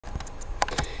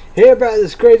Hey everybody,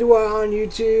 this is CrazyWyatt on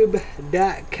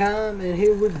YouTube.com, and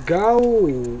here we go.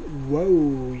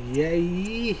 Whoa,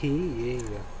 yeah.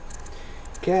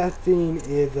 Caffeine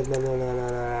is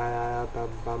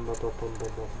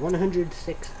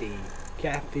 160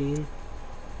 caffeine.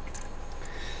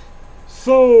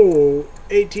 So,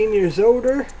 18 years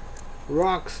older,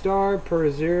 RockStar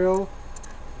Pure Zero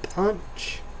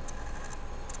Punch.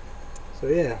 So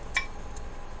yeah,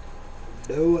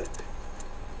 do it.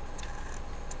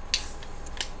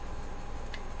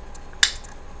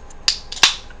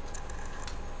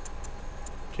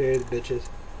 Cheers, bitches.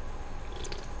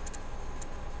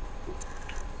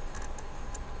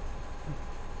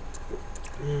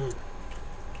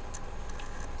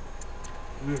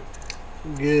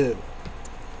 Good.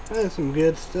 That's some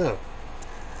good stuff.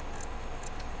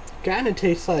 Kinda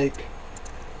tastes like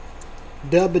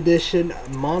Dub Edition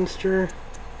Monster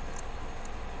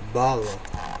Bottle.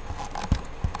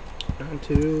 Not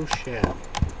too shabby.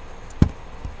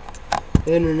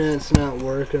 The internet's not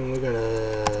working. We're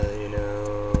gonna,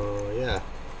 yeah.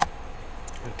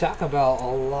 Talk about a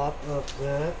lot of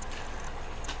that.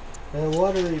 And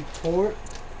water report.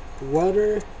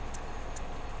 Water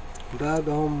bug,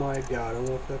 oh my god, I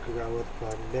almost forgot what the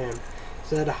fuck. Damn.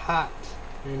 Said hot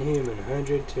and humid,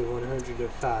 100 to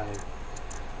 105.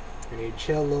 I need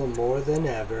Cello more than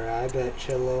ever. I bet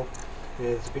Cello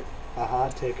is a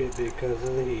hot ticket because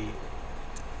of the heat.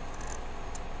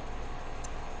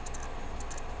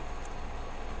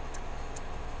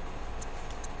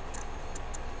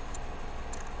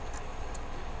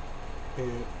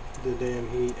 And the damn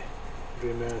heat,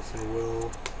 Dream Medicine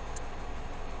will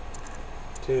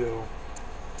too,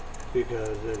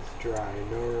 because it's dry,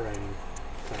 no rain.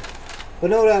 But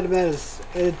no doubt about it, it's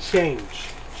a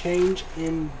change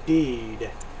indeed.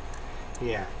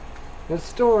 Yeah, it's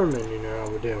storming, we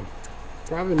do.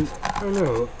 Probably, I don't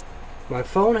know, my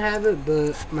phone have it,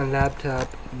 but my laptop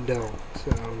don't,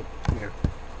 so, yeah.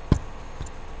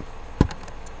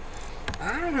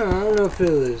 I don't know if it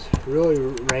was really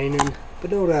raining, but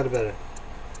no doubt about it.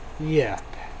 Yeah,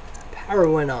 power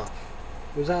went off.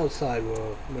 It was outside,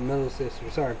 well, my middle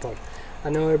sister, sorry, Punch. I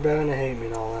know everybody gonna hate me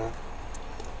and all that.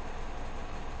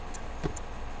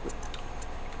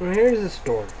 Well, here's the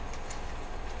story.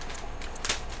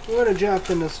 I'm gonna jump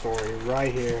in the story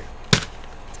right here,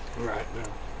 right now.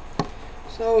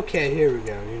 So, okay, here we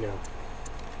go,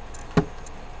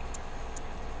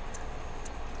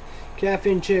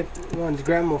 Caffeine chick one's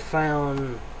grandma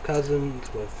found cousins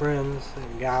with friends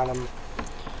and got them.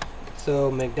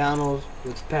 So McDonald's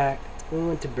was packed. We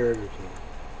went to Burger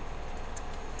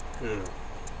King.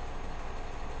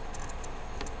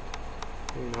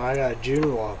 I got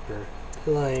Junior Walker,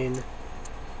 plain,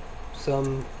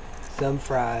 some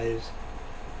fries,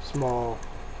 small,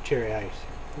 cherry ice.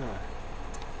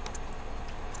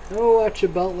 Oh, watch a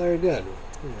Butler good.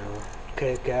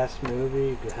 Kick-ass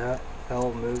movie,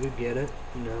 hell movie, get it?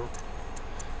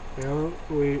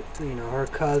 Her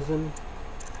cousin,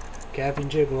 Caffeine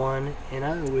Chick won, and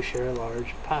I wish her a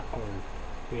large popcorn.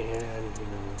 We had,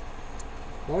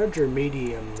 large or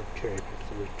medium cherry picks.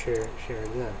 We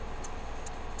shared that.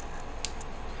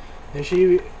 And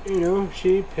she,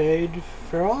 she paid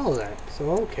for all that.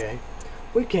 So, okay.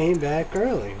 We came back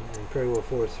early. Pretty well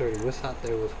 4:30. We thought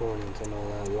there was hornets and all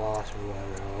that wasp or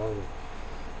whatever.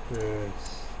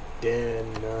 It's dead,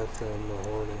 nothing, the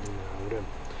hornet, whatever.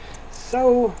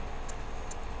 So,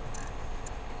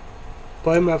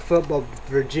 playing my football,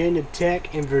 Virginia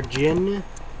Tech in Virginia,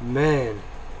 man,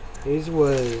 these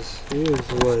was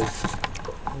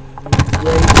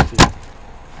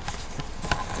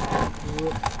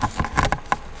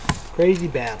crazy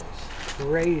battles,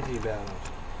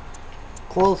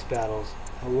 close battles.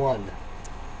 I won.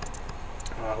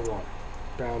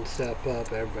 Brown step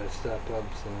up, everybody step up,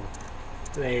 so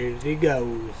there he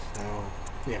goes. So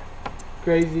yeah,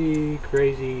 crazy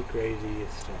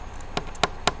stuff.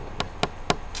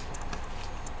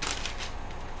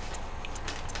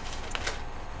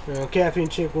 Caffeine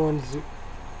Chick one's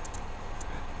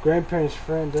grandparents'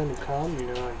 friend didn't come.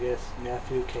 I guess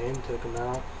nephew came, took him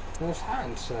out. It was hot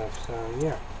and stuff, so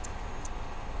yeah.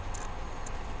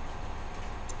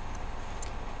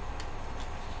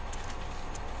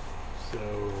 So,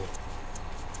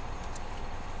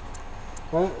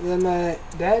 well, then my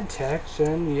dad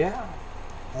texted,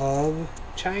 of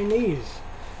Chinese.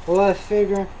 Well, I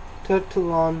figure took too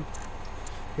long.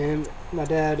 And my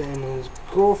dad and his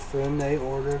girlfriend, they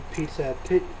ordered pizza at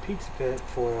Pizza Pit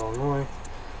for Illinois.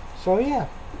 So yeah,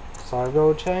 so I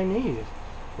go Chinese.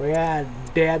 We got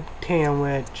dab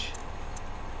sandwich.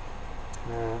 I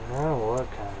don't know what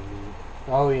kind of meat.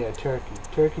 Oh yeah, turkey.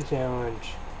 Turkey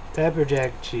sandwich. Pepper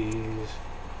jack cheese.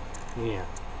 Yeah.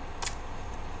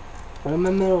 When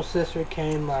my middle sister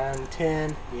came on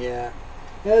 10, yeah.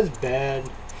 It was bad.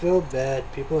 Feel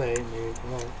bad. People hate me.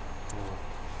 Well,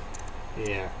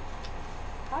 yeah.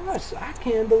 I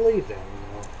can't believe that, you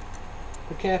know.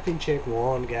 The caffeine chick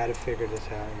won. Gotta figure this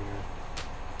out, you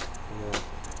know.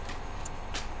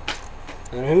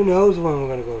 And who knows when we're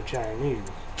gonna go Chinese.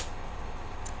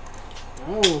 I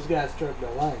almost got struck by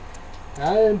lightning.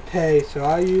 I didn't pay, so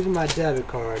I used my debit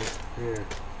card. Here.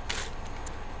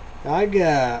 I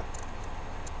got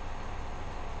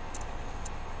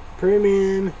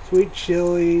premium sweet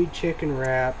chili chicken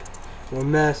wrap. No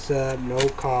mess up, no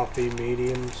coffee,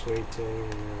 medium sweet tea. You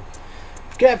know.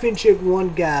 Caffeine chick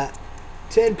one got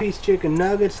 10-piece chicken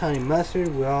nuggets, honey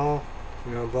mustard. We all,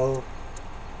 you know, both.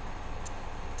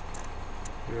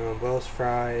 You know, both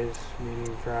fries,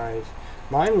 medium fries.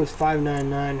 Mine was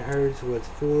 $5.99. Hers was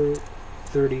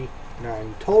 $4.39.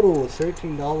 Total was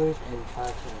 $13.05. I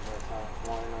thought,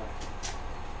 why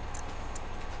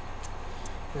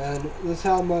not? And this is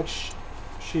how much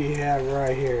she had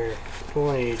right here: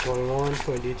 20, 21,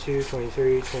 22,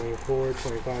 23, 24,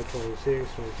 25,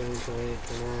 26, 27, 28,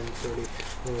 29, 30,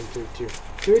 32.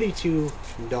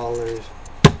 $32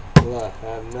 left. I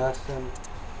have nothing.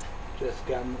 Just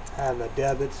have my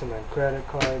debits and my credit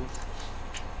cards.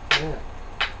 Yeah.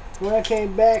 When I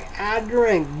came back, I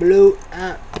drank Blue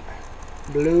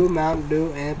Mountain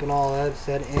Dew Amp and all that.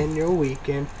 Said end your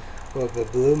weekend with a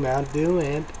Blue Mountain Dew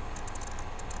Amp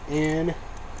and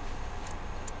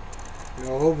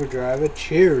Overdrive, a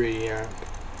Cherry Amp.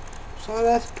 So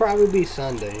that's probably be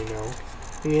Sunday, you know.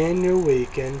 You end your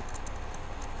weekend.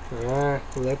 Alright,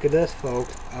 look at this,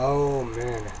 folks. Oh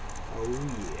man. Oh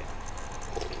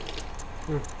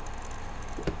yeah.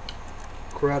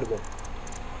 Incredible.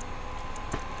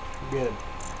 Good.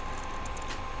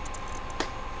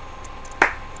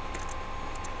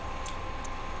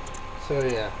 So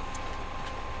yeah.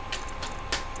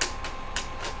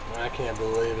 I can't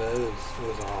believe it. It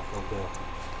was awful, though.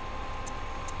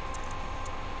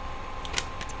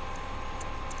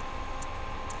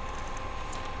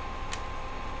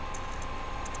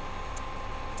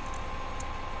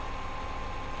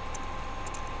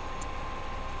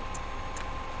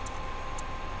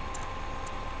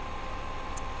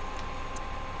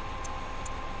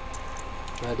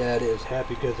 My dad is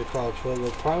happy because of college football.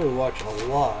 We'll probably watch a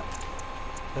lot.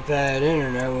 If I had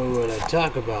internet, we would have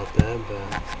talked about that,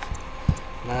 but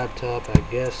laptop, I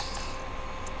guess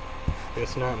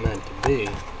it's not meant to be.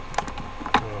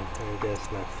 I guess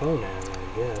my phone has,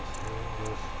 I guess.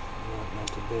 It's not meant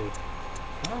to be.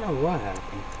 I don't know what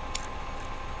happened.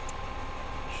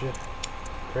 Shit.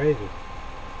 Crazy.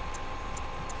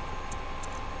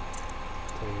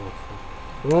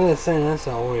 Well, I'm saying that's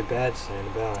the only bad thing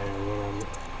about it. When I'm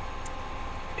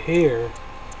here,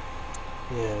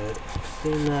 yeah, it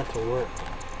seemed not to work.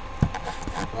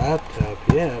 Laptop,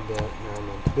 yeah, but not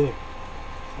meant to be.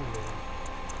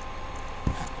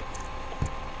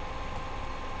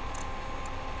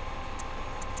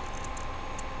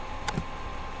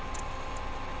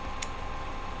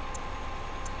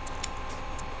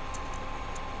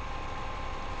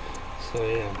 So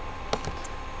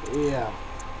yeah.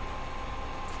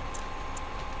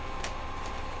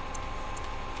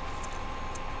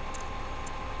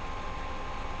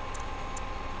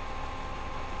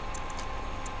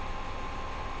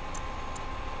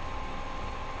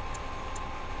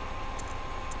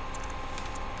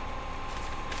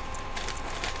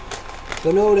 So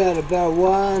know that about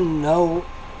what I know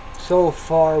so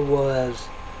far was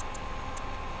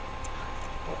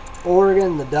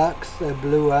Oregon, the Ducks, they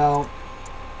blew out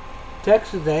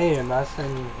Texas A&M. I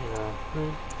think,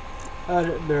 you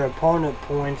know, their opponent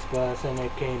points, but I think they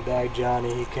came back.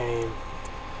 Johnny, he came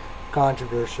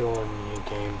controversial and he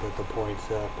came put the points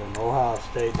up. And Ohio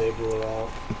State, they blew out.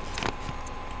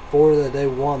 Florida, they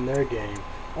won their game.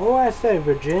 Oh, I say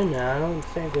Virginia, I don't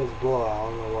think it was blowout. I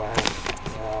don't know what happened.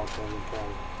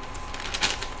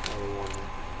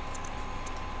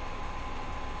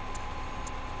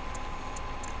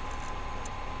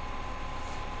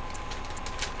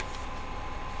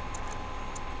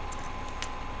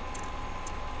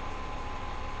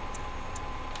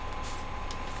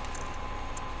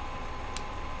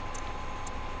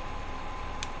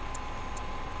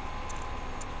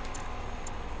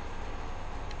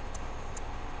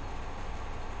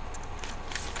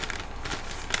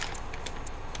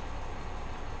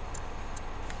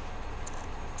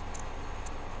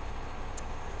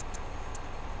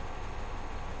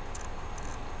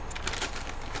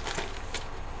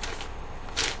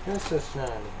 That's just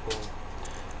not cool.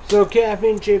 So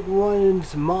Caffeine Chick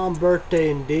One's mom birthday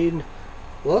indeed.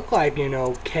 look like, you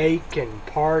know, cake and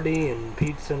party and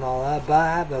pizza and all that, but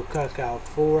I have a cookout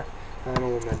for. I don't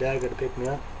know when my dad gonna pick me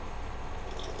up.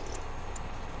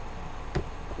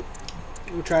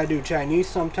 We'll try to do Chinese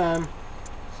sometime.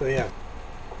 So yeah.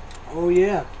 Oh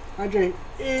yeah, I drink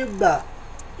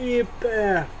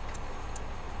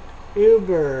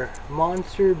Uber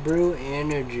Monster Brew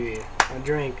Energy. I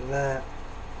drink that.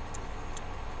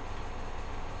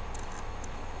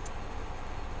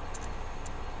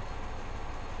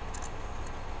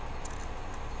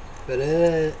 But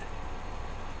I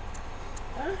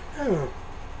don't know.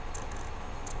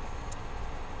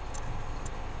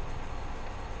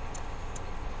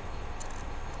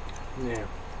 Yeah.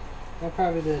 I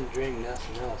probably didn't drink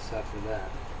nothing else after that.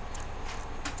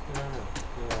 I don't know.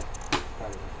 Yeah,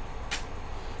 probably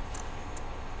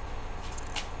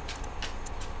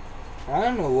not. I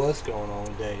don't know what's going on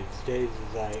with Dave's. Dave's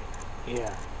is like,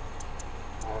 yeah.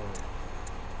 I don't know.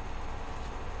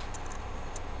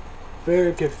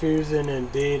 Very confusing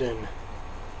indeed, and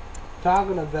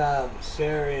talking about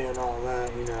Sari and all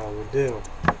that, you know, we do.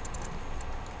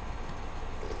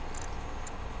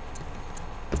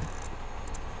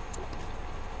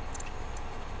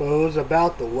 But it was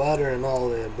about the weather and all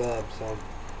the above, so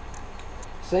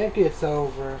I think it's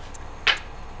over.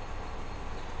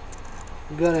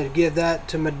 I'm gonna give that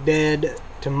to my dad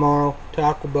tomorrow.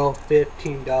 Taco Bell,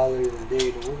 $15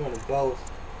 indeed, and we're gonna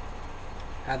both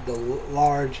have the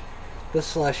large, the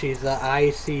slushies, the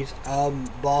ices,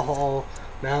 ball,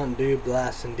 Mountain Dew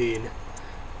Blast indeed.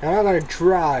 And I'm gonna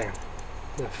try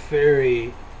the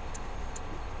Fairy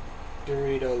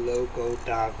Dorito Loco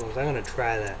tacos. I'm gonna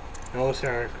try that. No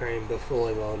sour cream, but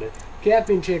fully loaded.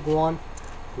 Caffeine Chick 1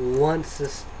 wants a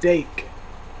steak.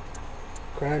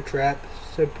 Crunchwrap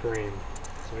Supreme.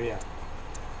 So yeah.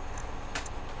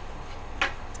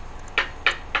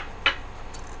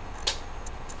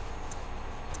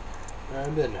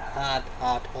 I've been hot.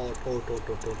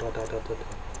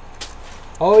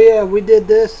 Oh yeah, we did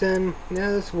this, and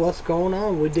yeah, that's what's going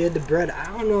on. We did the bread. I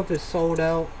don't know if it's sold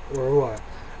out or what.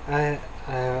 I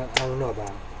don't know about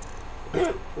it.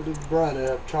 We did bread. It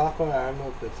have chocolate. I don't know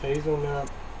if it's hazelnut,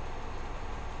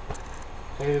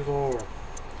 hazel, or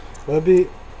would be.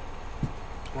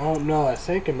 I don't know. I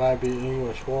think it might be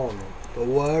English walnut, but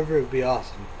whatever, it'd be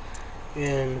awesome.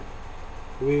 And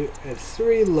it's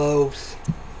 3 loaves.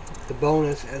 The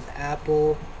bonus is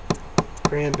apple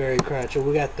cranberry crunch. And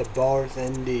we got the bars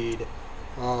indeed.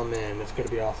 Oh man, it's gonna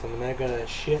be awesome. And they're gonna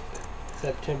ship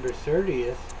September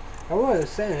 30th. I was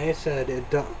saying, they said it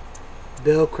don't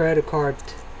bill credit card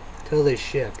till they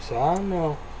ship. So I don't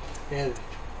know if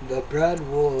the bread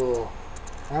will.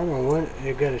 I don't know when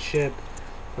it's gonna ship.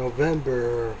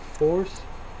 November 4th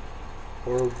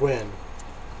or when.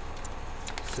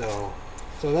 So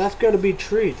that's gonna be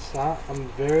treats. I'm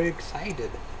very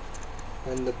excited.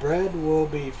 And the bread will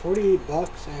be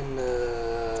 $48, and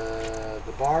the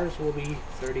bars will be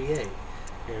 38.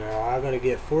 You know, I'm gonna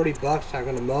get $40. I'm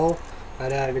gonna mow. My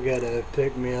dad gotta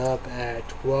pick me up at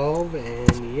 12,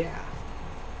 and yeah.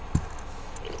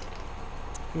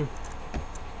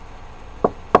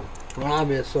 Well, I've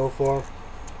been so far.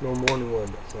 No morning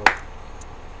wood, so.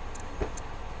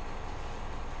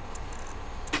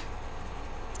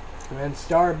 And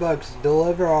Starbucks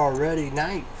deliver already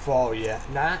nightfall yet,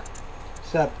 not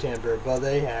September, but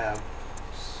they have,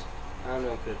 I don't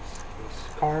know if it's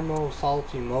caramel,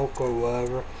 salty mocha, or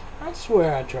whatever. I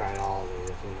swear I tried all of these,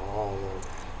 you know, all of them.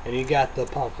 And you got the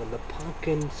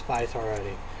pumpkin spice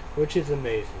already, which is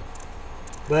amazing.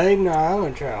 But ignore, I'm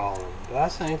gonna try all of them. But I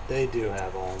think they do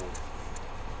have all of them.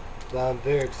 So I'm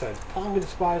very excited. Pumpkin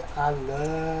spice, I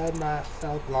love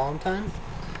myself a long time.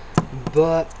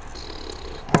 But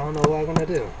I don't know what I'm gonna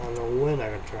do. I don't know when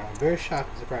I'm gonna try. I'm very shocked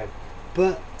and surprised.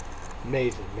 But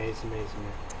amazing.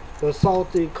 So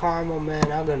salty caramel,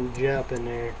 man, I'm gonna jump in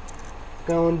there.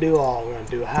 Gonna do all. Gonna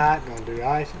do hot, gonna do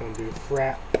ice, gonna do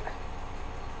frap.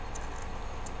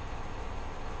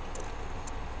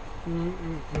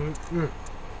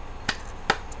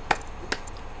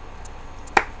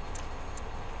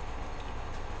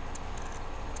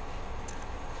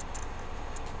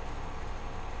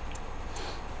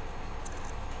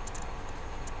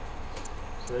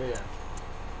 So yeah,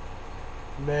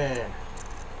 man,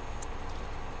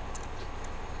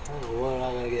 I don't know when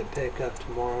I'm gonna get picked up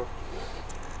tomorrow.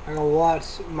 I'm gonna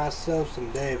watch myself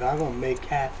some Dave. I'm gonna make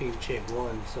Caffeine Chick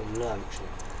 1 some lunch,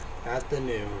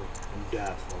 afternoon, and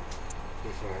definitely.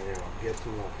 Before you know, get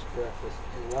some lunch, breakfast,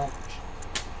 and lunch.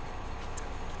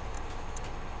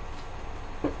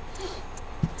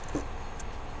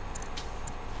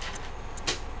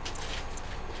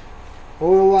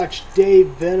 We'll watch Dave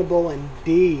Venable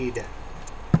indeed.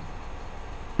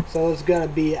 So it's gonna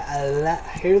be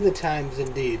here are the times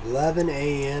indeed: 11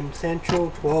 a.m.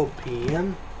 Central, 12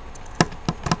 p.m.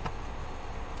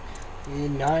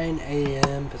 and 9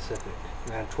 a.m. Pacific,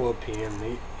 and 12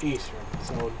 p.m. Eastern.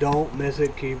 So don't miss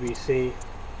it, QVC.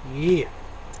 Yeah.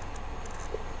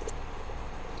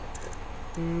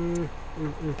 I'm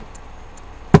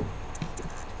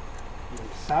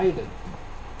excited.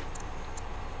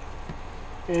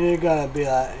 And you're gonna be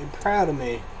like proud of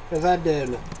me, because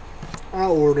I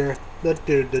ordered the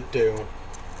two.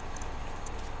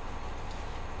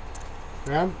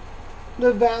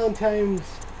 The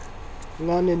Valentine's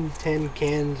London tin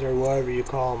cans, or whatever you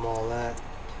call them, all that,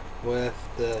 with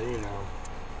the,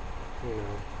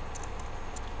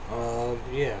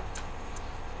 yeah.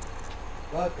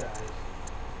 But guys,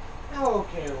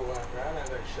 okay, whatever, I'm not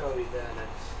going to show you that.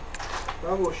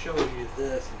 I will show you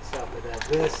this and stuff like that.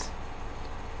 This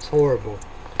is horrible.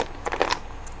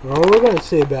 Well, we're going to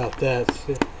see about that.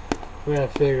 We're going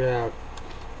to figure out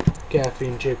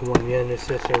Caffeine Chicken One. The younger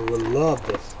sister would love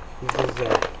this. This is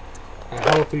a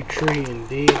healthy treat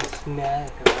indeed,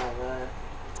 snack and all that.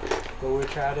 But we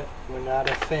tried it. We're not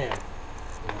a fan.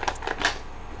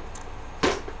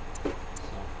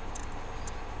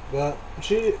 But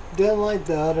she didn't like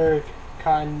the other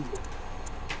kind,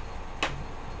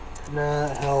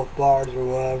 health bars or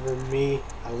whatever. Me,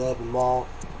 I love them all.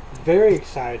 Very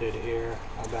excited here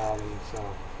about them.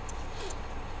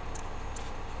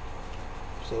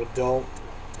 So don't,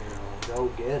 go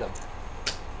get them.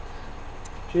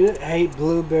 She didn't hate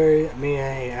blueberry. I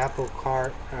hate apple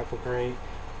crate,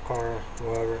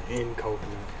 whatever, and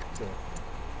coconut. So.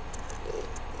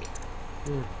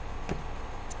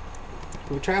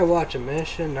 We tried watching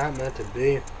Mission, not meant to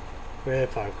be. But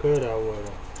if I could, I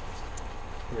would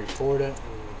record it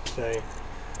and say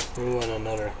we want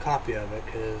another copy of it,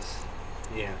 because,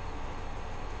 yeah.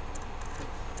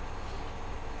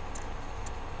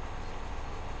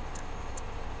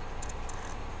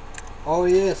 Oh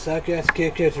yes, I guess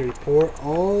Kick-Ass report.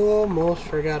 Almost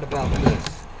forgot about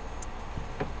this.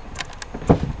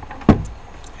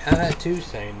 I had two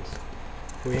things.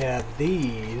 We have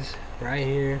these right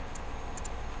here.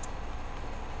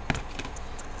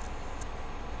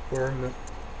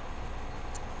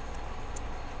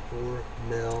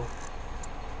 Meal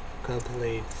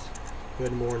completes.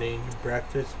 Good morning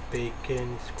breakfast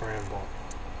bacon scramble.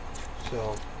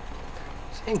 So,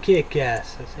 this ain't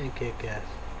Kick-Ass. This ain't Kick-Ass.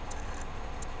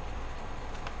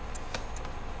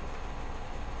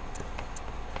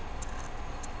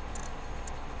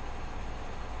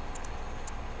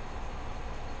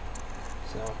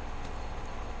 So,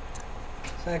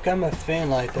 it's like I'm a fan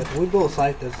like this. We both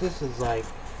like this. This is like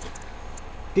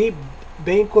deep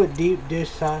banquet deep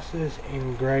dish sauces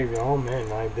and gravy. Oh man,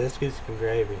 like biscuits and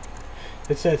gravy.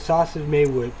 It said sausage made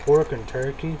with pork and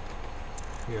turkey.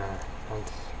 Yeah,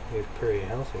 it's pretty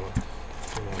healthy one.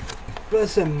 But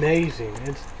it's amazing.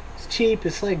 It's cheap.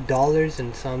 It's like dollars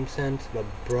in some sense, but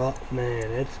bro,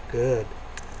 man, it's good.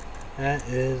 That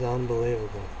is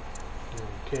unbelievable.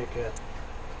 Kick it.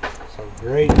 Some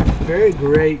great, very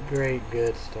great,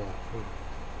 good stuff.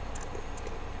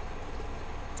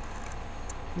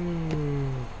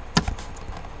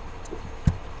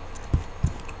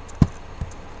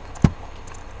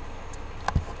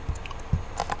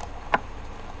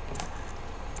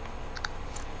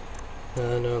 I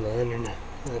know the internet.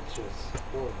 That's just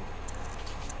horrible.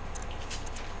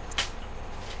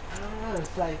 I don't know.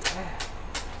 It's like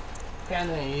kind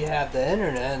of you have the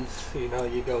internet. And,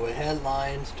 you go with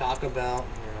headlines, talk about,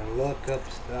 look up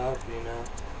stuff,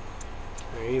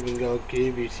 or even go to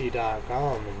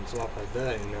QVC.com and stuff like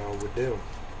that. We do.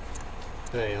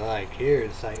 But like here,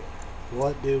 it's like,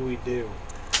 what do we do?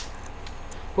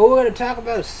 What we're gonna talk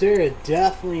about cereal,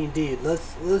 definitely indeed.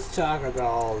 Let's talk about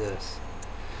all this.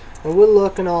 And we're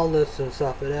looking all this and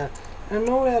stuff like that. I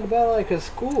know we had about like a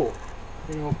school,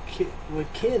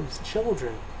 with kids,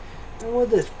 children, and with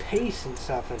this pace and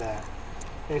stuff like that.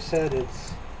 They said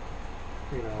it's,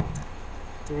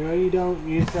 you don't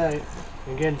use that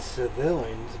against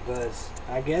civilians, but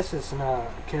I guess it's not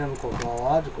chemical,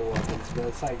 biological weapons, but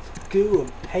it's like goo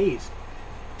and paste.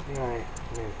 I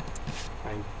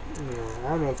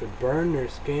don't know if it burned their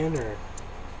skin or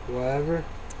whatever.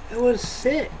 It was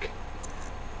sick.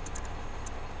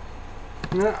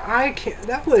 I can't.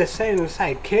 That was the same as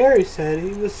like Kerry said.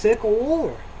 He was sick of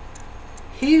war.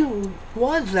 He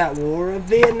was that war of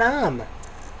Vietnam.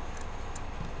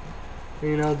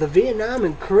 The Vietnam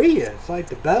and Korea. It's like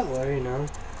the Butler.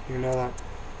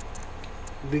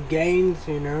 The gains.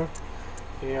 He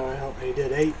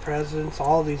did 8 presidents.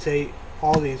 All these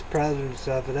presidents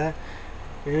stuff of that.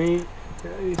 And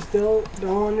You still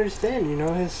don't understand. You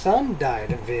know, his son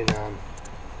died in Vietnam.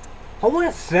 I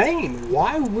wasn't saying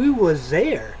why we was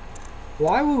there.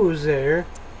 Why we was there.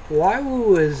 Why we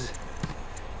was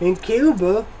in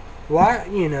Cuba. Why,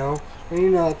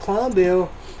 Colombia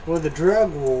with the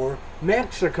drug war.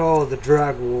 Mexico with the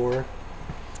drug war.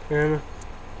 And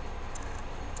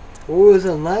we was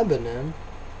in Lebanon.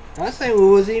 I think we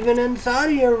was even in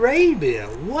Saudi Arabia.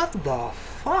 What the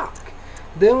fuck?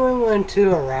 Then we went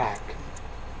to Iraq.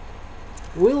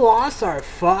 We lost our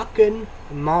fucking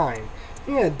mind.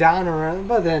 Yeah, down around,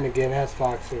 but then again, that's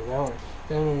Fox 2 Network.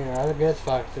 Then, I guess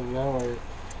Fox 2 Network,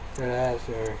 that's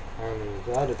their,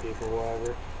 other people,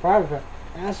 whatever. Probably,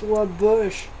 that's what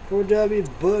George W.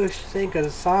 Bush think of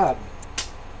Assad.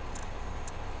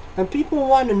 And people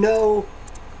want to know,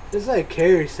 just like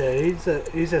Kerry said,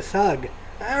 he's a thug.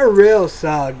 Not a real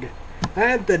thug.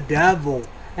 That's the devil.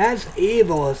 That's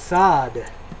evil Assad.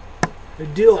 To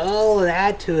do all of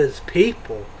that to his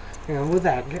people. And with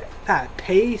that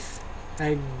pace,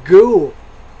 that ghoul.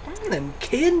 Them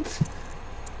kids.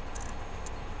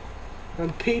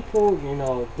 And people,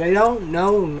 they don't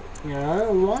know, they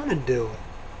don't want to do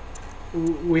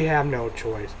it. We have no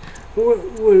choice.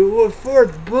 With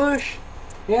Fort Bush,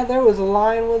 yeah, there was a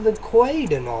line with the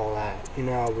Quaid and all that,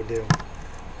 I would do.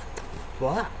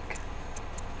 Fuck.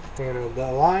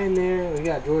 The line there, we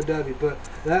got George W. Bush.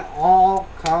 That all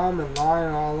common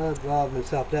line, all that love and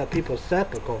stuff, that people's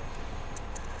typical.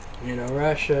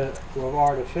 Russia with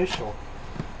artificial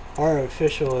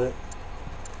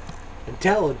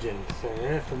intelligence and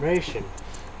information.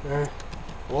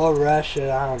 Well,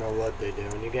 Russia, I don't know what they're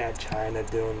doing. You got China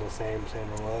doing the same thing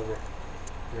or whatever.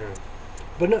 Yeah.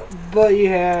 But you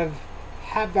have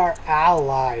our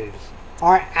allies.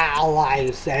 Our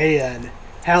allies saying,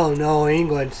 hell no,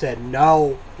 England said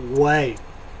no way.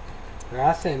 Now,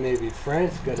 I say maybe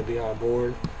France got to be on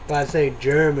board. But I say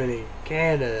Germany,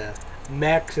 Canada,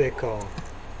 Mexico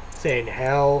saying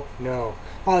hell no.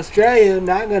 Australia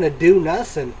not going to do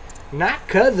nothing. Not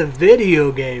because of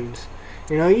video games.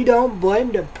 You don't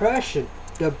blame depression.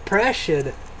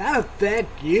 Depression, that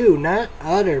affect you, not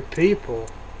other people.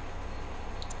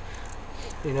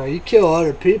 You kill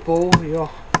other people,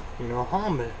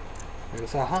 harm it. And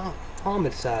it's a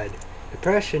homicide.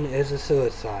 Depression is a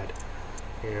suicide.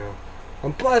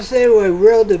 And plus, anyway,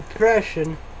 real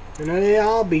depression, they'd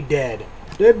all be dead.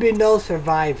 There'd be no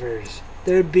survivors.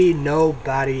 There'd be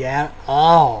nobody at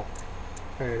all.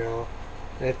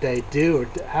 If they do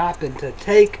happen to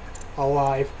take a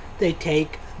life, they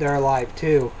take their life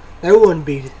too. There wouldn't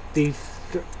be these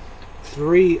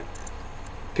three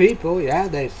people. Yeah,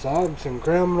 they thugs and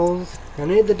criminals.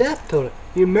 And need the death penalty.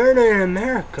 You murder in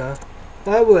America.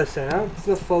 I would say that's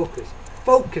the focus.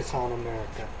 Focus on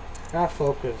America. Not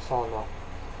focus on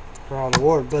around the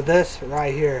world. But this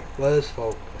right here was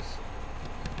focus.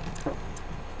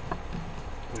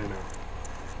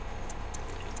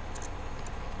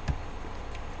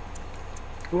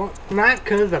 Well, not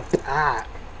because of that.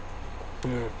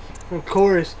 Of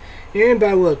course,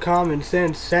 anybody with common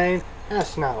sense saying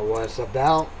that's not what it's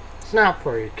about. It's not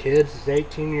for your kids. It's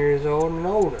 18 years old and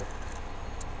older.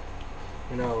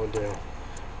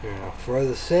 For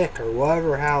the sick or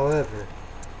whatever, however.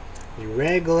 You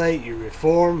regulate, you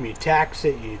reform, you tax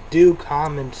it, you do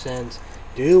common sense.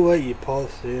 Do what you're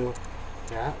supposed to do.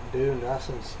 Not do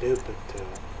nothing stupid to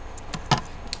it.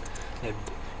 And,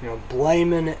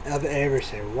 blaming of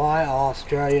everything. Why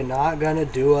Australia not gonna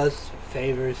do us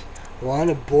favors? Want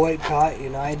to boycott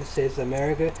United States of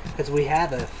America? Because we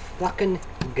have a fucking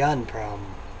gun problem.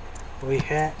 We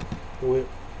have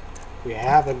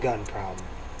a gun problem.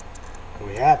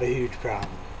 We have a huge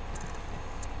problem.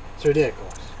 It's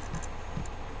ridiculous.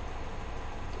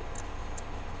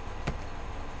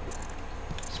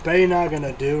 Spain not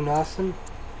gonna do nothing.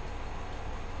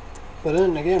 But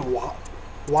then again,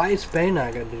 why is Spain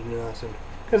not gonna do nothing?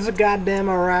 Because the goddamn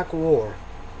Iraq war.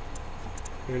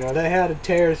 They had a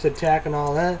terrorist attack and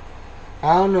all that.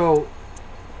 I don't know,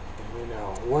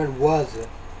 when was it?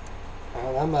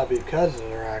 That might be because of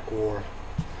the Iraq war.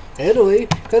 Italy,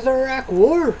 because of the Iraq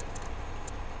war.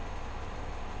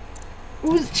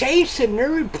 Who was chasing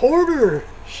their reporter?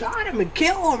 Shot him and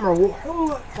killed him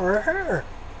or her.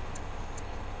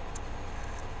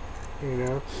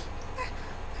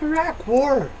 Iraq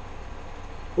war.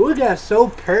 We got so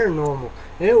paranormal.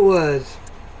 It was.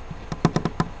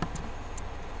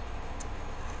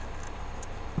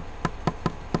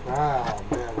 Oh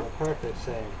man, the perfect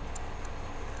thing.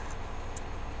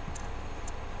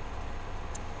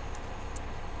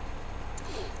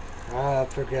 I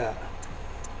forgot.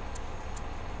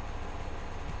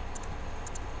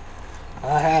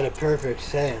 I had a perfect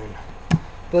saying.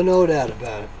 But no doubt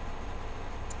about it.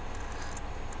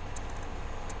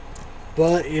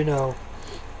 But, you know,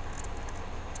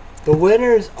 the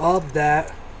winners of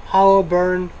that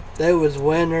Halliburton, they was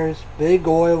winners. Big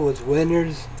Oil was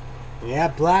winners. Yeah,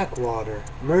 Blackwater,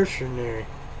 mercenary,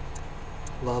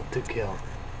 love to kill.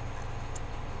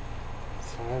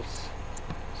 So that's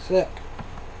sick.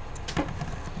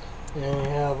 And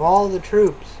you have all the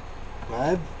troops.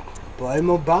 I blame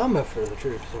Obama for the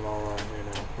troops and all that, you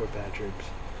know, for bad troops.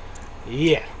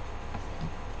 Yeah.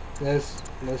 That's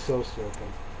so stupid.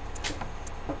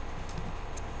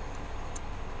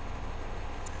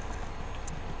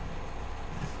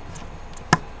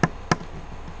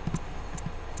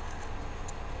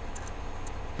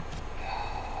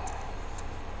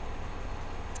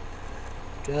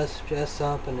 Just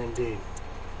something indeed.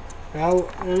 Now,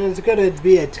 and it's gonna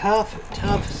be a tough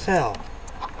sell.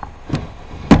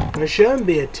 It shouldn't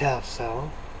be a tough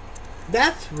sell.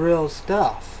 That's real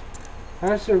stuff.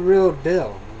 That's a real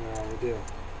deal. You know, deal.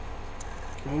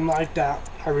 And like that,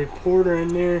 a reporter in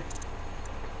there,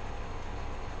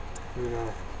 you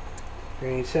know,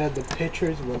 and he said the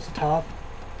pictures was tough.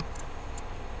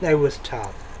 They was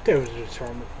tough. They was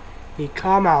determined. He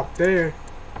come out there.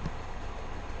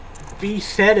 He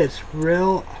said it's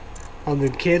real on the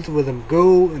kids with them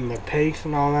goo and the pace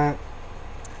and all that.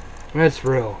 It's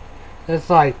real. It's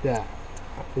like that.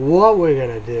 What we're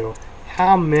gonna do,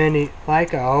 how many,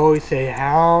 like I always say,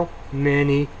 how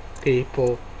many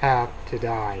people have to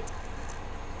die?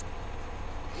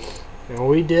 And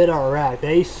we did Iraq.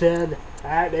 They said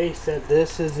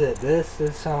this is it. This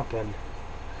is something.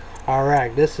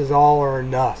 Iraq, this is all or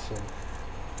nothing.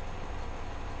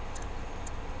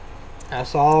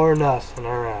 That's all or nothing,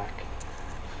 Iraq.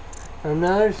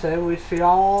 Another say we see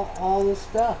all the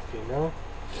stuff, you know.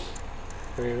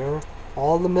 You know,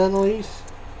 all the Middle East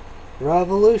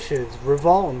revolutions,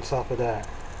 revolt and stuff like that.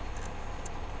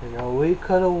 You know, we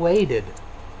could have waited.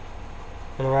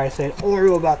 And I said, or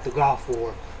about the Gulf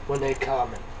War when they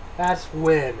coming. That's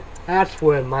when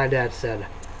my dad said,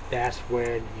 that's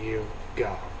when you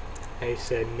go. They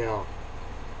said no.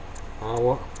 I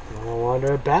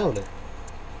wonder about it.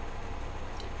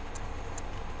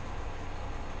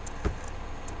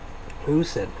 Who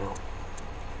said no?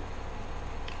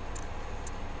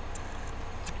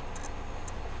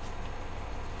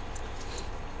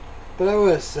 But I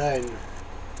was saying,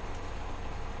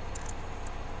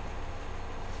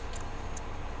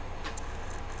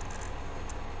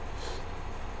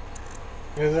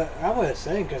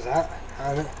 because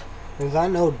I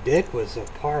know Dick was a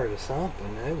part of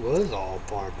something. It was all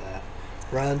part of that.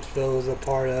 Rumsfeld was a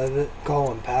part of it.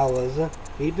 Colin Powell was a.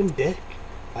 Even Dick.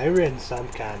 I read some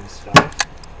kind of stuff.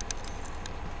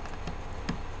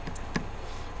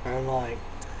 And like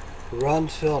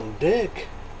Rumsfeld and Dick,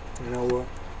 you know,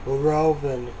 were Rove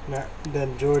and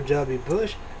then George W.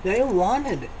 Bush. They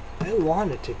wanted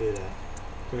to do that.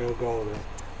 You know, go there.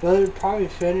 But it probably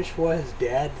finished what his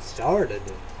dad started.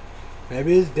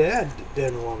 Maybe his dad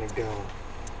didn't want to go.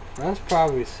 That's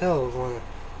probably so.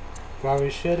 Probably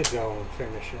should have gone and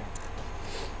finished it.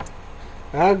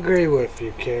 I agree with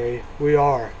you, Kerry. We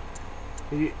are.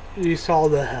 You saw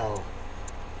the hell.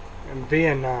 In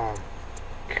Vietnam.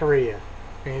 Korea.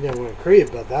 And he didn't win Korea,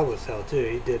 but that was hell too.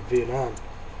 He did Vietnam.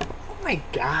 Oh my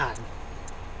God.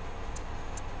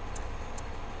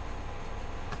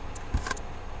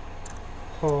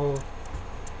 Oh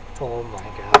my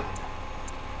God.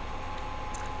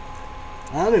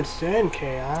 I understand,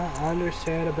 Kay. I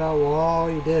understand about what all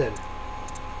you did.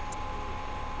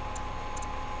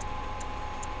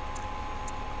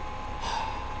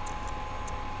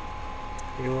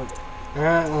 You know,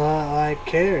 like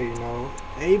Kerry, you know,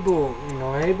 able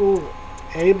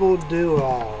do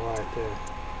all right there.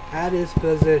 At his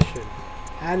position.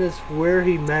 That is where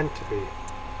he meant to be.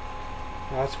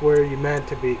 That's where you meant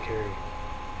to be, Kerry.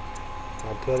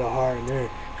 I put a heart in there.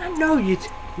 I know it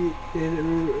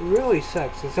really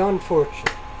sucks. It's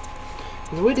unfortunate.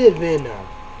 Because we did Vietnam.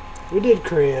 We did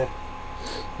Korea.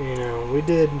 You know, we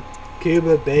did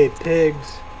Cuba, Bay of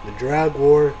Pigs, the drug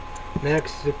war,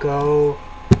 Mexico.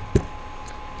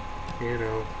 You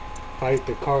know, fight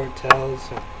the cartels,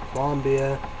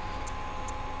 Colombia.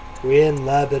 We in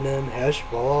Lebanon,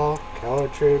 Hezbollah, kill our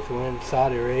troops. We in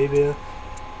Saudi Arabia.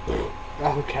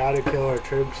 Al-Qaeda kill our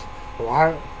troops.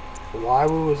 Why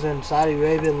we was in Saudi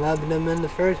Arabia and Lebanon in the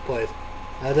first place?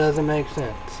 That doesn't make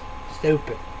sense.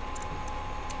 Stupid.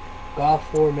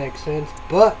 Gulf War makes sense,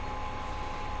 but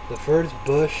the first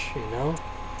Bush, you know,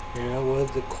 was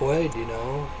the Quaid, you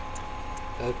know,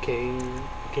 the king,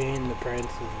 the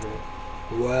princes,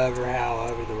 or whatever,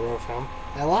 however the royal family.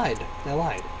 They lied.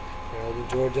 the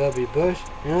George W. Bush,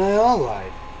 they all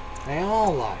lied. They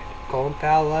all lied. Colin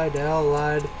Powell lied, they all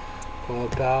lied. Colin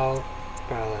Powell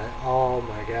probably lied. Oh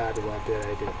my God, what did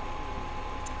I do?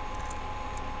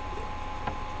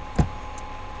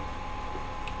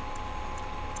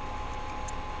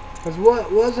 Because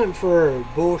what wasn't for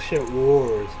bullshit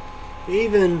wars,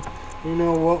 even,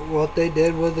 what they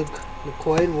did with the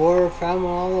Kuwait War, found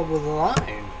all over the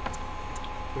line.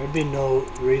 There'd be no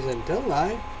reason to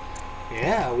lie.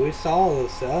 Yeah, we saw all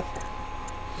this stuff.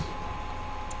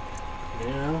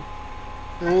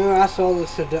 I saw the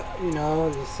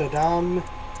Saddam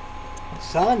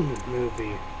son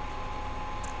movie.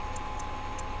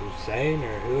 Hussein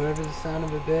or whoever the son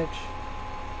of a bitch.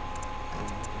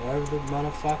 Whoever the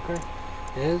motherfucker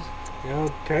is,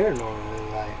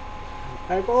 paranormal, like,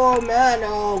 oh man,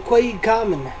 Kuwait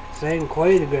coming, saying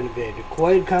Kuwait are gonna be,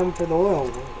 Kuwait coming for the oil.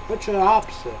 What's the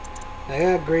opposite?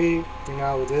 They agree, we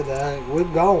do that. We're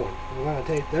going. We're gonna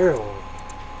take their oil.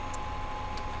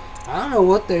 I don't know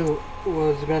what they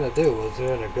was gonna do. Was they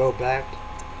gonna go back?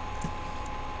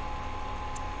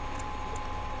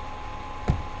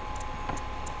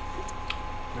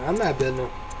 I might have been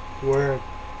where.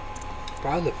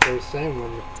 Probably the first thing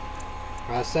when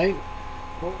I think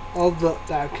of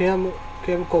that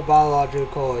chemical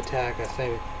biological attack, I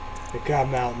think it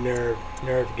got out nerve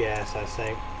gas. I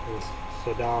think it was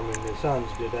Saddam and his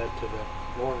sons did that to the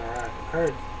war in Iraq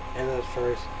occurred, and those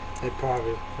first they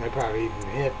probably even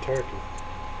hit Turkey,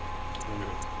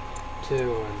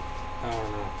 too, and I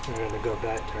don't know. They're gonna go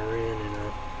back to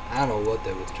Iran, I don't know what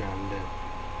they was trying to do.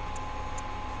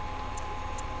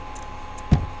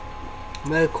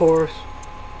 But of course,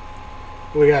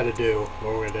 we gotta do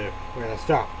what we're gonna do. We're gonna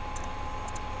stop.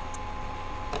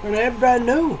 And everybody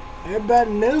knew.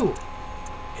 Everybody knew.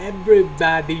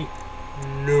 Everybody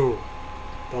knew.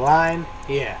 The line,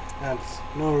 yeah, that's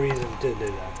no reason to do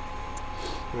that.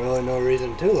 Really no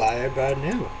reason to lie. Everybody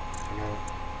knew.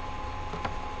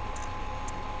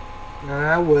 And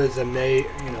I was amazed,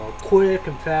 quick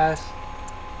and fast.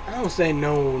 I don't say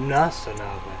no nothing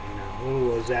of it, who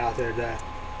was out there that,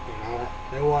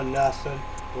 they want nothing.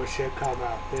 What shit come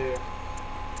out there?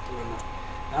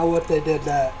 Now what they did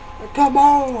that? Come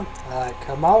on!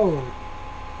 Come on!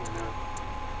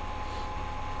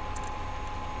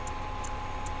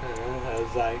 I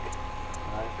was like,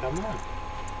 come on.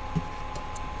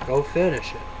 Go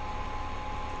finish it.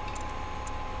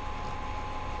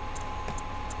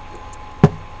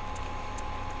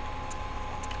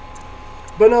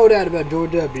 But no doubt about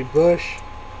George W. Bush.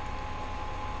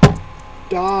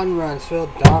 Don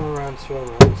Rumsfeld,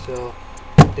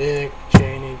 Dick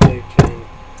Cheney.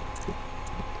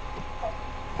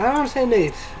 I don't say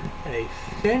they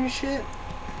finished it,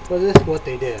 but this is what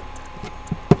they did.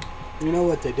 You know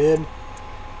what they did?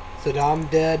 Saddam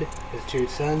dead, his two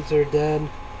sons are dead,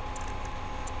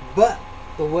 but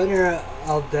the winner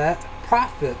of that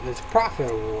profit war,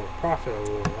 that's what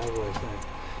I say.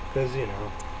 Because,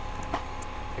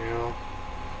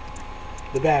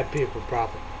 the bad people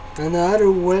profit. And the other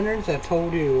winners, I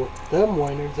told you, the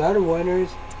other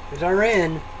winners is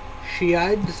Iran,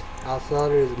 Shiites,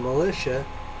 outside is militia,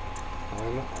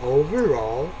 and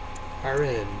overall,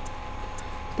 Iran.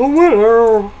 The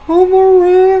winner of the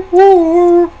Iraq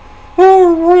War,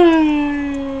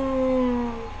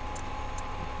 Iran!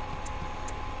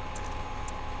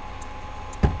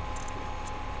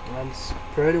 That's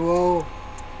pretty well,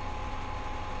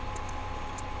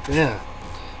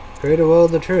 pretty well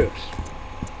the troops.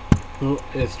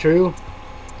 It's true.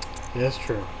 It's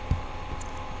true.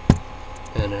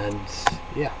 And it's,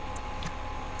 yeah.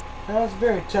 That was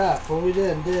very tough. When we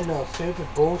did no stupid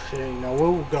bullshit, we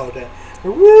would go there.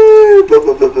 Woo! Boo,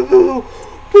 boo, boo, boo, boo,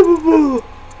 boo, boo,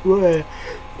 boo.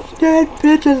 Dead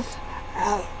bitches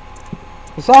out.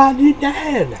 Beside you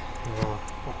dead.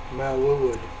 Man, we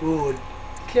would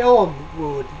kill them.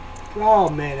 Oh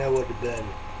man, that would have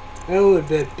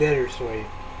been bittersweet.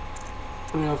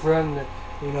 For them to,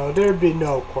 there'd be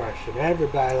no question.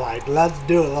 Everybody like, let's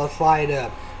do it. Let's light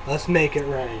up. Let's make it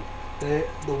rain. The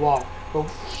water.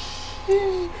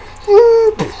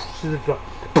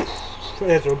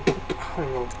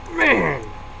 Man.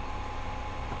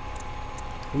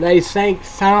 They sank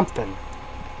something.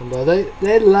 But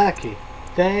they're lucky.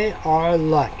 They are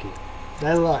lucky.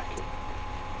 They're lucky.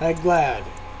 They're glad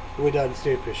we done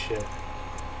stupid shit.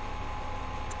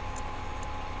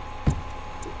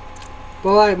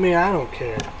 But like me, I don't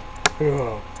care.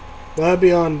 That'd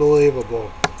be unbelievable.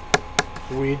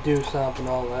 We do something,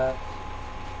 all that.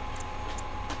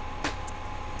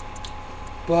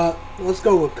 But let's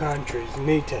go with countries.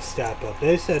 Need to step up.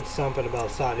 They said something about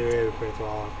Saudi Arabia pretty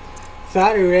long.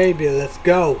 Saudi Arabia, let's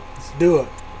go. Let's do it.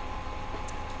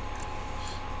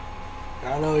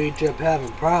 I know Egypt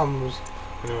having problems.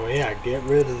 You know, yeah, get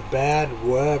rid of the bad,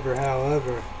 whatever,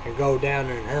 however, and go down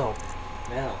there and help.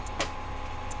 Now,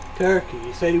 Turkey,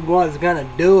 he said he was gonna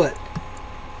do it.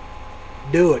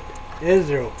 Do it.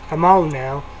 Israel, come on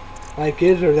now. Like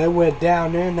Israel, they went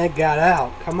down there and they got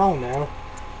out. Come on now.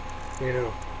 You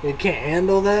know, you can't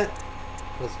handle that?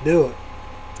 Let's do it.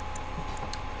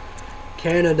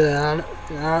 Canada,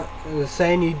 the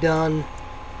saying he done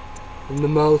the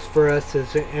most for us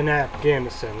is in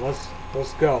Afghanistan. Let's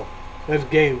go. It's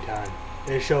game time.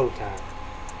 It's show time.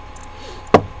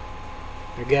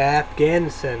 We got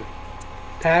Afghanistan,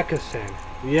 Pakistan,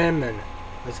 Yemen.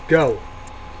 Let's go.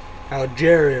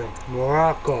 Algeria,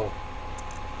 Morocco,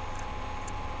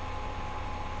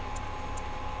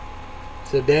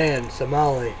 Sudan,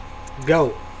 Somalia. Go.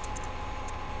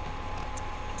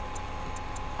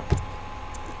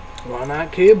 Why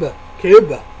not Cuba?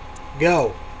 Cuba.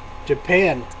 Go.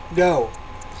 Japan. Go.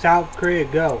 South Korea.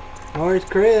 Go. North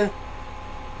Korea.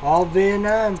 All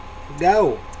Vietnam.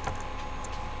 Go.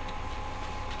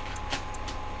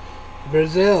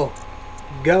 Brazil.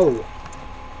 Go.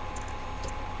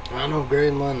 I know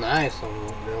Greenland and Iceland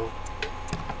won't go.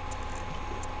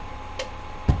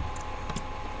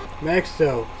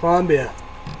 Mexico. Colombia.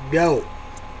 Go.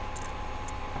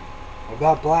 What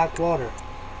about Blackwater?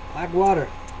 Blackwater.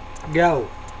 Go.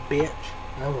 Bitch.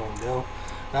 I won't go.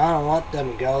 I don't want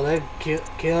them to go. They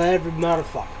kill every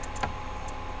motherfucker.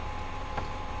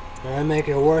 And they make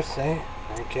it worse, they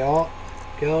kill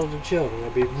the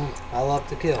children. I love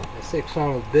to kill. They're sick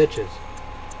son of bitches.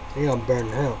 You gonna burn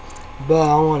in hell. But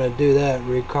I want to do that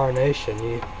reincarnation.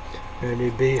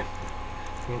 You be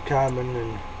uncommon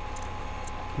and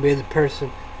be the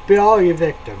person. Be all your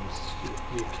victims.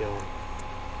 You kill them.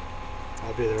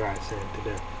 That'll be the right thing to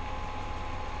do.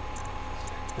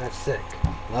 That's sick.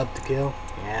 Love to kill.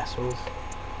 You assholes.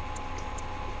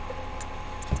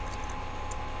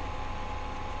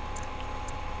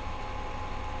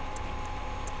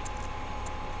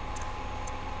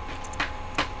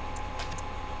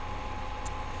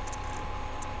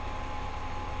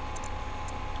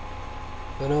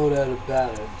 I know that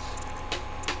about it.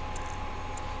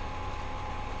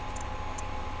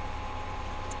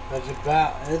 It's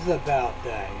about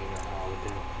that, you know how we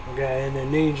do. Okay,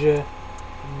 Indonesia,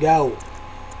 go.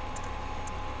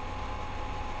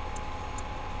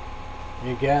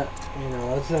 You got, you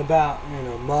know, it's about, you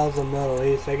know, Muslim Middle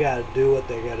East. They gotta do what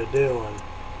they gotta do, and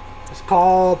let's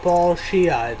call up all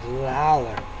Shiites and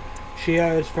holler.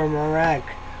 Shiites from Iraq,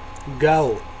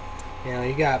 go. You know,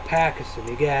 you got Pakistan,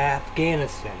 you got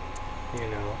Afghanistan, you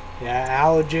know, you got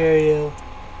Algeria,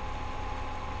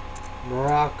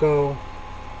 Morocco,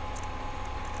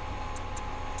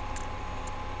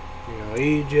 you know,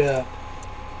 Egypt,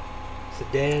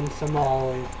 Sudan,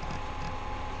 Somalia.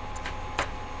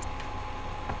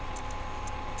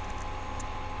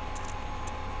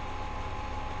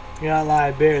 You got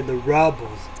Liberia, the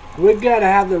rebels. We gotta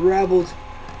have the rebels.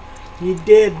 You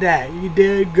did that. You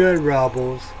did good,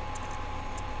 rebels.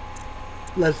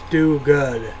 Let's do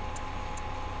good.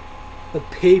 The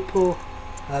people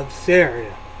of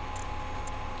Syria,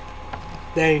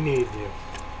 they need you.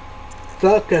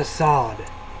 Fuck Assad,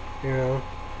 you know.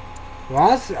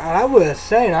 Well, I was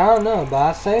saying, I don't know, but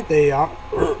I think they are,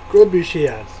 could be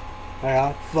Shiites. They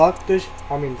are fuck the,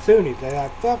 Sunnis. They are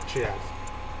fuck Shiites.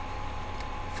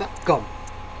 Fuck them.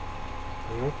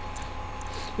 You know?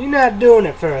 You're not doing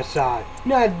it for Assad.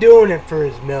 You're not doing it for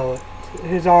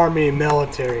his army and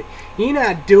military. You're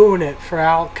not doing it for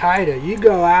Al Qaeda. You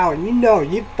go out and you know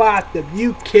you fought them,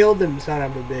 you killed them, son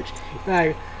of a bitch.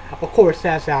 Like, of course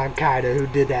that's Al Qaeda who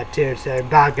did that terrorist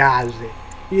Benghazi.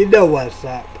 You know what's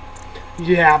up.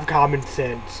 You have common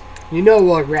sense. You know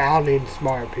what grounding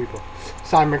smart people.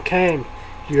 Simon Kane,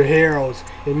 you're heroes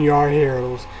and you are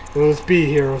heroes. And let's be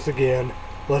heroes again.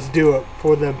 Let's do it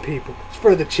for them people. It's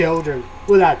for the children.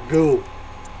 Without goo.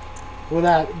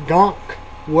 Without gunk.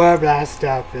 Whatever that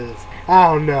stuff is.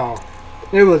 I don't know.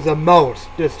 It was the most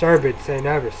disturbing thing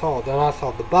I ever saw. Then I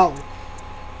saw the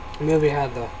movie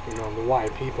had the, you know, the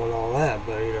white people and all that,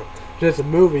 but, you know, just a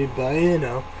movie, but, you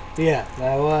know, yeah,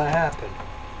 that's what happened.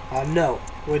 I know.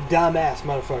 We're dumbass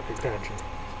motherfucking country.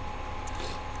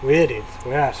 We're idiots.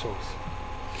 We're assholes.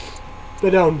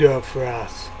 But don't do it for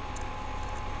us.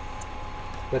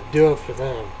 But do it for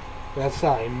them. That's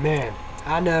like, man,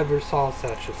 I never saw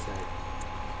such a thing.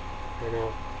 You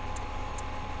know?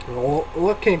 Well,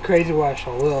 what can CrazyWyatt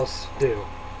else do?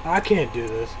 I can't do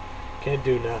this. Can't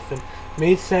do nothing.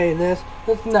 Me saying this,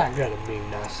 it's not gonna mean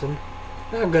nothing.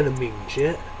 Not gonna mean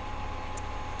shit.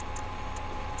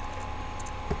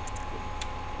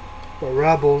 But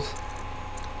rebels,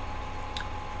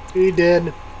 he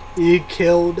did You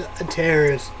killed a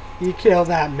terrorist. You killed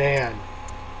that man.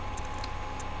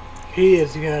 He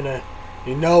is gonna,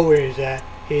 you know where he's at.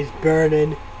 He's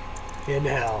burning in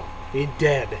hell. He's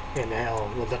dead in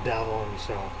hell with the devil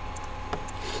himself.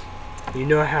 You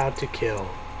know how to kill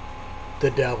the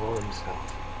devil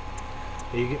himself.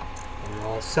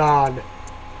 Assad,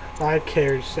 like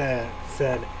Kerry said,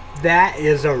 that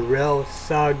is a real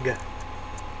sug.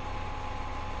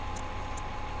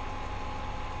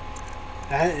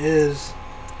 That is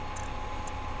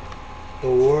the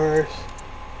worst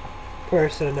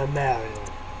person to marry.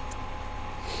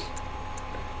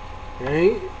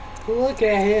 Right? Look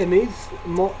at him.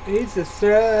 He's the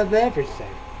star of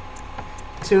everything.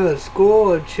 To a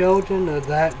school of children of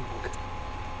that,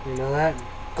 that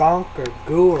gunk or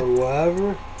goo or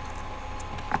whatever.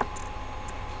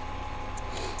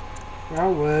 I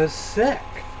was sick.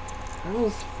 I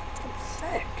was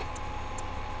sick.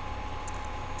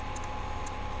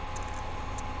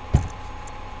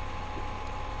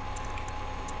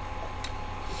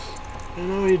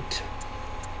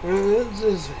 This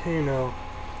is,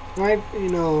 like,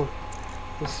 the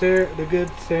good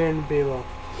Syrian people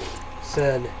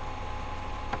said,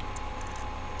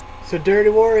 it's a dirty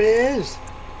war it is.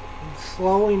 The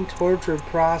slowing torture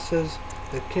process,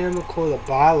 the chemical, the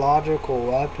biological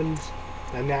weapons,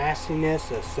 the nastiness,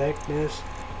 the sickness,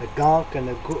 the gunk, and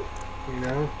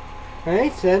and they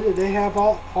said that they have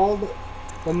all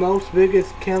the most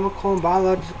biggest chemical and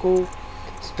biological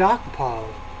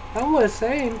stockpiles. I was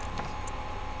saying,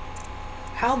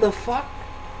 how the fuck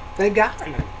they got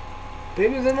them?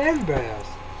 Bigger than everybody else.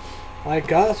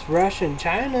 Like us, Russia and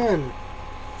China and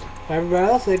everybody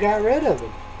else, they got rid of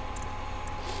them.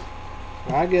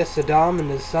 Well, I guess Saddam and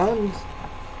his sons,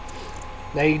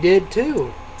 they did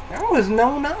too. There was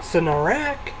no one else in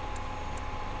Iraq.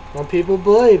 Well, people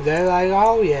believe, they're like,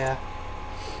 oh yeah.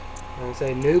 I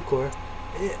say nuclear.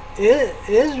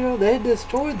 Israel, they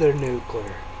destroyed their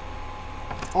nuclear.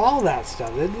 All that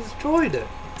stuff, they destroyed it.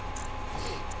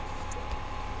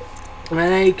 And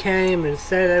they came and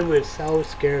said they were so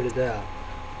scared to death.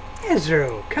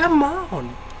 Israel, come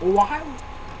on. Why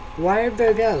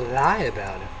everybody gotta lie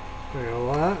about it? You know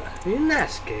what? You're not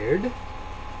scared.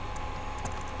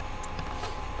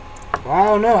 Well, I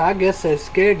don't know. I guess they're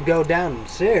scared to go down in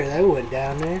Syria. They went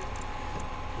down there.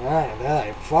 They're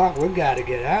like, fuck, we gotta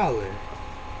get out of there.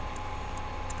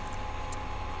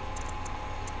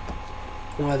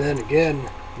 Well, then again,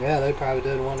 yeah, they probably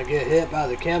didn't want to get hit by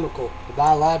the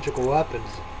biological weapons.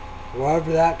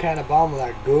 Whatever that kind of bomb,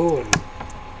 like goo and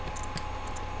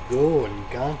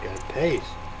gunk and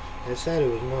paste. They said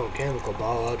it was no chemical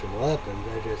biological weapons.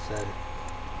 They just said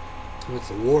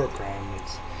it's a war crime.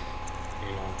 It's,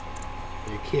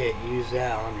 you can't use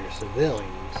that on your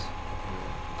civilians.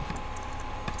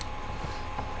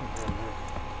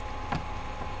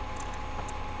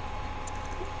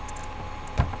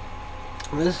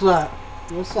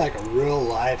 It's like a real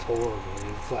life horror movie.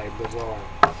 It's like bizarre.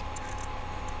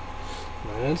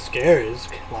 Man, it's scary. It's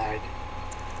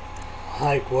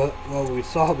like what we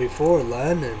saw before,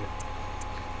 Lenin,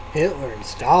 Hitler, and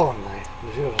Stalin. Like,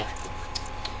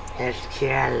 let's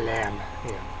kill them.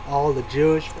 All the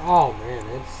Jewish. Oh man,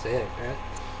 it's sick.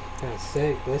 That's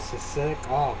sick. This is sick.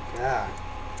 Oh god.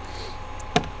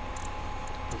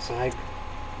 It's like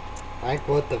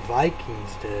what the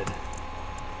Vikings did.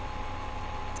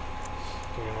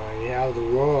 You have the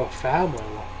royal family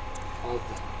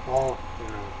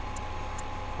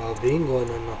of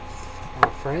England and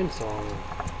France on it.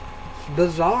 It's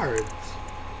bizarre. It's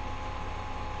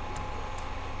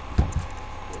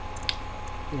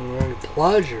very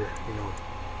pleasure,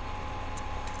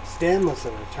 stimulus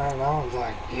and it turned on. It's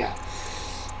like, yeah.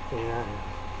 It's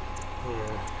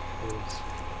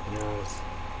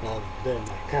been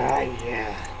like, oh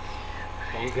yeah,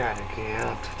 you gotta get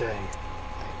up today.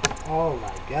 Oh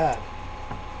my god.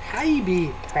 How you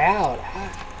be proud?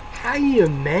 How you a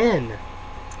man?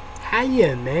 How you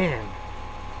a man?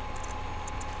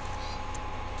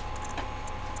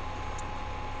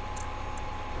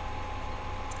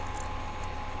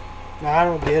 No, I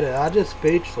don't get it. I'm just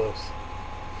speechless.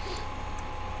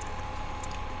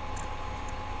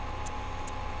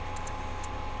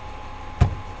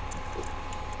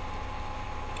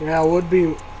 Yeah, it would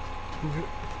be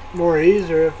more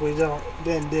easier if we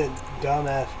didn't did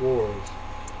dumbass wars.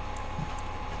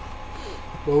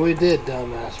 But we did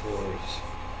dumbass wars.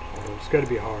 So it's gonna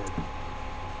be hard.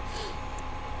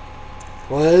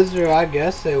 Well, Israel, I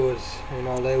guess they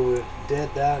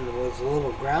did that and there was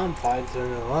little ground fights in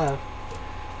their life.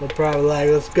 They're probably like,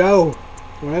 let's go.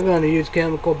 We're not gonna use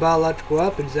chemical biological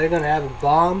weapons. They're gonna have a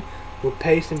bomb with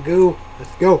paste and goo.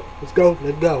 Let's go. Let's go.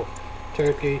 Let's go.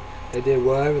 Turkey. They did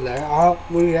whatever. They, oh,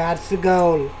 we got to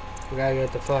go. We gotta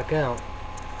get the fuck out.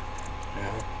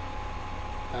 Yeah.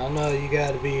 I don't know. You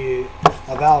gotta be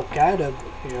of Al Qaeda.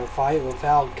 You know, fight with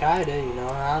Al Qaeda. You know,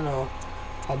 I don't know.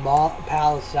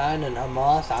 Palestine and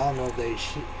Hamas. I don't know if they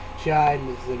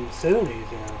Shiites and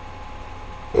Sunnis.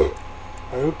 You know,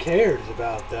 who cares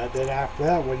about that? Then after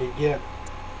that, when you get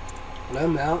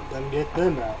them out, then get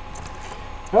them out.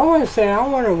 I want to say, I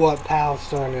wonder what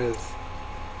Palestine is.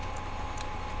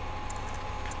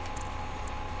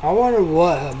 I wonder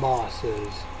what Hamas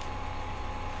is.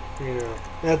 You know,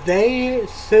 if they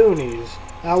Sunnis,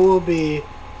 that will be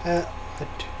a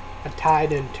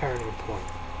tide and turning point.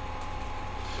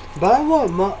 But I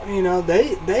want, you know,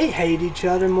 they hate each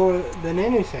other more than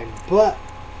anything. But,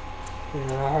 you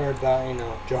know, I heard about, you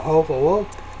know,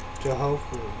 Jehovah's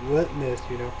Witness,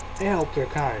 you know, they help their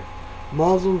kind.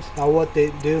 Muslims are what they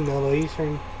do, Middle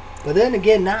Eastern. But then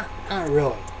again, not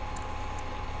really.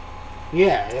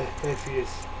 Yeah, if you,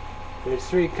 there's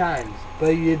three kinds,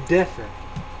 but you're different.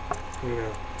 You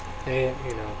know,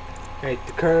 hate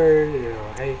the Kurd, you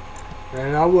know, hate,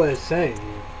 and I was saying, you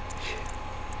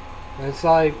know, it's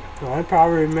like, I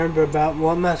probably remember about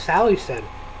what my Sally said.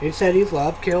 He said he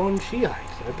loved killing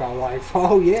Shiites. They're probably like,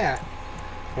 oh yeah.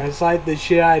 And it's like the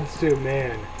Shiites too,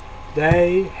 man.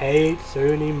 They hate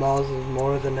Sunni Muslims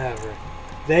more than ever.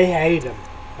 They hate them.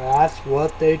 That's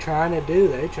what they're trying to do.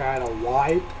 They try to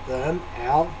wipe them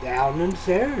out down in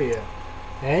Syria.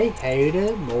 They hate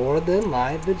it more than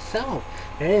life itself.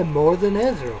 They hate more than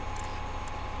Israel.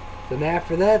 Then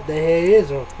after that, they hate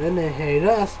Israel. Then they hate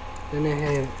us. Then they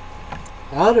hate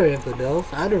other infidels,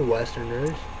 other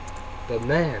Westerners. But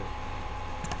man,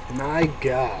 my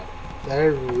God, they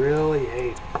really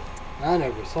hate it. I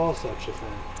never saw such a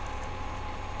thing.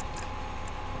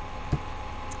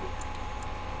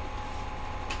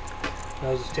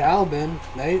 Those Taliban,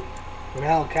 and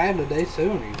Al Qaeda, they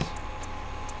Sunnis.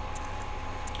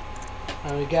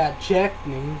 And we got Chechnya,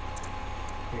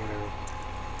 you know.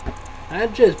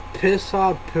 That just piss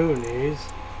off Putin.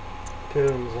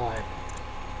 Putin's like,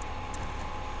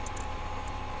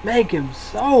 make him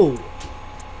so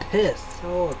pissed,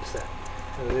 so upset.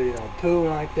 You know, Putin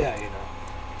like that, you know.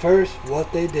 First,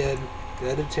 what they did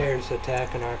a terrorist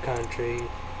attack in our country,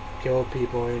 killed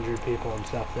people, injured people, and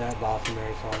stuff like that, Boston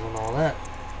Marathon and all that.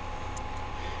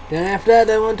 Then after that,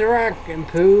 they went to Iraq, and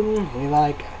Putin, he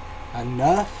like,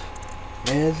 enough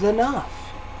is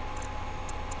enough.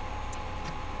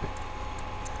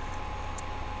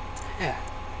 Yeah.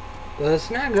 But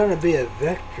it's not going to be a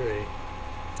victory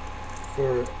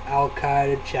for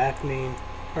Al-Qaeda, Chechnya,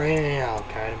 or any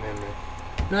Al-Qaeda member.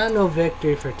 Not no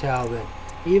victory for Taliban,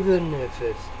 even if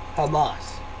it's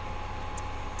Hamas.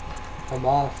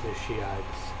 Hamas is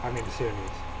Shiites,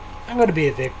 Sunnis. Not going to be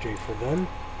a victory for them.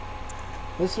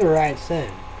 This is the right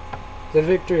thing. It's a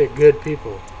victory of good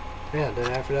people. Yeah,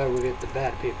 then after that we get the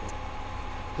bad people.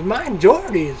 The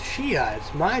majority is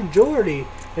Shiites. Majority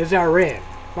is Iran.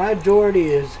 Majority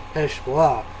is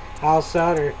Hezbollah.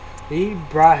 Al-Sadr, he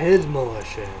brought his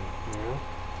militia in, you know.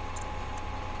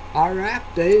 Iraq,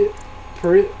 they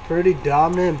pretty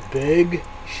dominant, big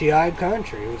Shiite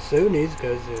country. It was Sunnis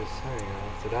because it's,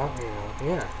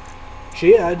 yeah.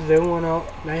 Shiites,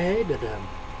 they hated them.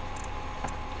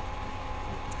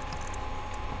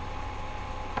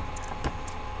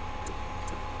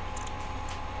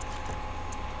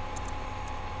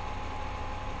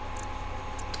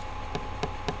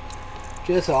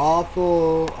 Just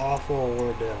awful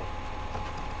ordeal.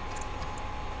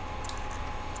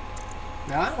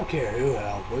 Now I don't care who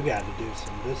helped. We got to do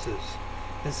some. This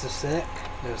is sick.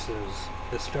 This is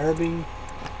disturbing.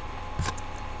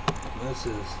 This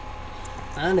is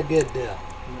not a good deal.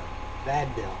 No,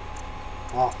 bad deal.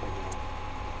 Awful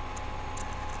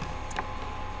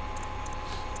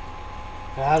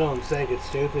deal. I don't think it's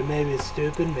stupid. Maybe it's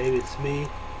stupid. Maybe it's me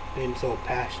being so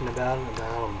passionate about it. But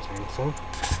I don't think so.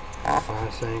 I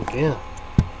think, yeah.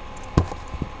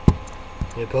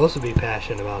 You're supposed to be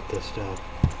passionate about this stuff.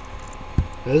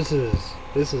 This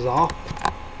is awful.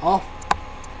 Awful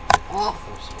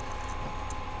stuff.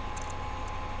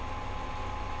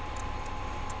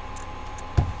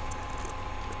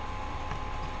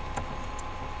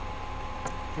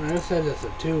 When I said it's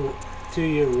a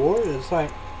two-year war, it's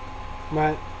like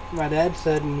my dad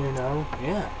said, you know,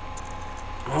 yeah.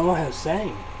 I don't know what I was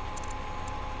saying.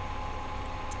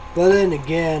 But then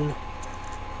again,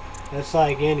 it's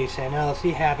like anything else.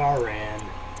 You have Iran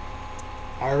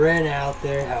out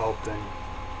there helping.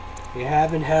 You're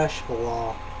having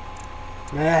Hezbollah.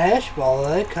 Man, Hezbollah,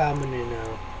 they coming, you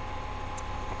know.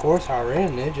 Of course,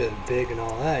 Iran, they're just big and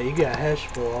all that. You got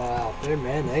Hezbollah out there,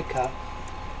 man. They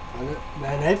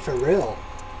Man, they for real.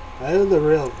 They're the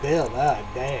real deal. God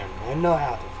damn, they know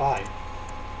how to fight.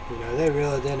 You know, they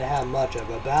really didn't have much of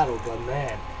a battle, but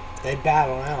man, they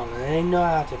battle out and they know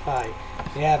how to fight.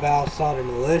 They have outside the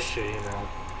militia, you know,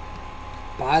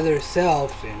 by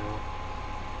themselves, you know.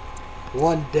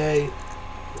 One day,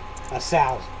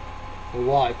 1,000 will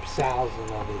wipe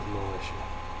 1,000 of his militia.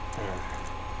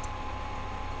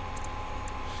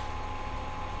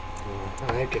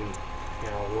 They can, you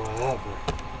know, whatever.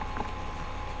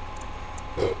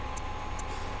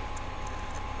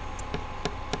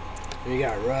 You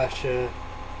got Russia,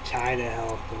 China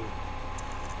helping.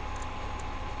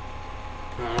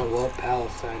 I don't know what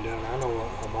Palestine doing. I don't know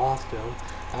what Hamas doing.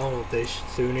 I don't know if they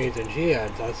Sunnis and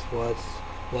Shiites. That's what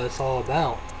it's all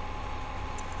about.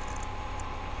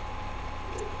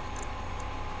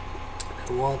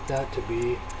 I want that to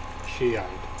be Shiite.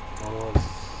 I want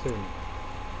Sunni.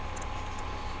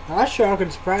 I'm sure I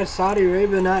can surprise Saudi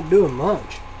Arabia not doing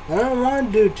much. They don't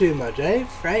want to do too much. They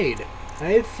afraid.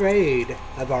 They afraid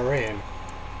of Iran.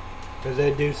 Because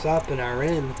they do something,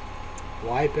 Iran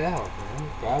wipe out, man.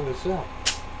 By itself.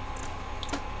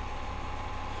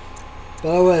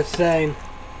 But I was saying,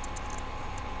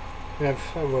 yeah.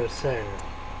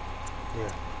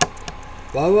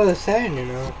 But I was saying, you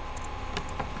know,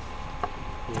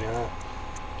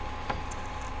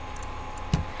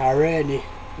 Iran,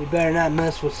 you better not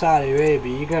mess with Saudi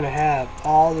Arabia. You're gonna have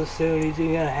all the Sunnis.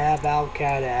 You're gonna have Al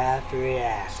Qaeda after your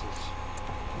asses.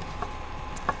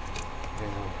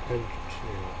 And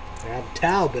have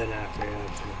Taliban after your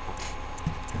asses.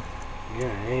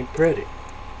 Yeah, it ain't pretty.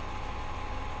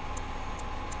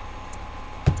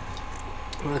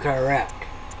 Look at Iraq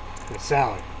and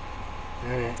Saudi.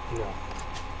 No.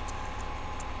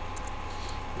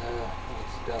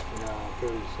 That's definitely not a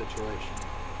pretty situation.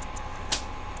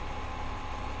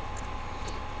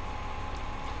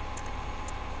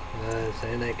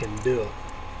 Saying they can do it.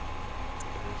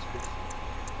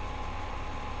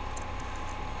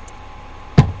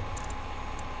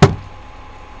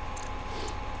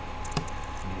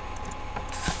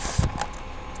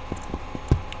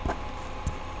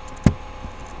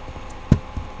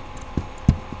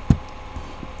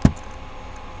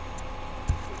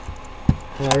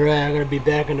 Alright, I'm going to be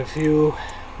back in a few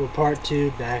with part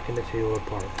 2, back in a few with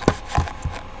part 3.